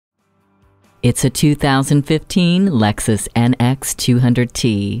It's a 2015 Lexus NX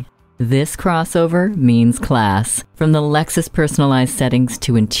 200T. This crossover means class. From the Lexus personalized settings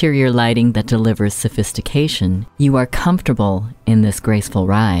to interior lighting that delivers sophistication, you are comfortable in this graceful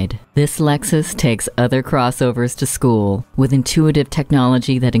ride. This Lexus takes other crossovers to school with intuitive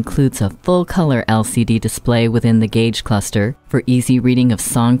technology that includes a full-color LCD display within the gauge cluster for easy reading of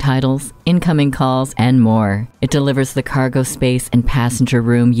song titles, incoming calls, and more. It delivers the cargo space and passenger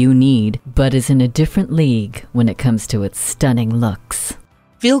room you need, but is in a different league when it comes to its stunning looks.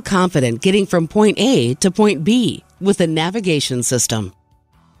 Feel confident getting from point A to point B with the navigation system.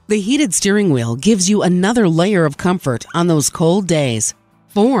 The heated steering wheel gives you another layer of comfort on those cold days.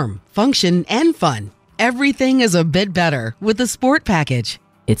 Form, function, and fun. Everything is a bit better with the Sport package.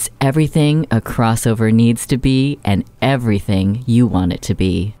 It's everything a crossover needs to be and everything you want it to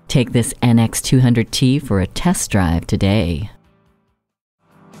be. Take this NX 200T for a test drive today.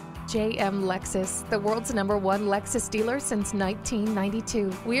 JM Lexus, the world's #1 Lexus dealer since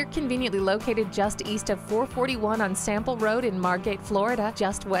 1992. We're conveniently located just east of 441 on Sample Road in Margate, Florida,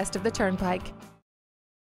 just west of the Turnpike.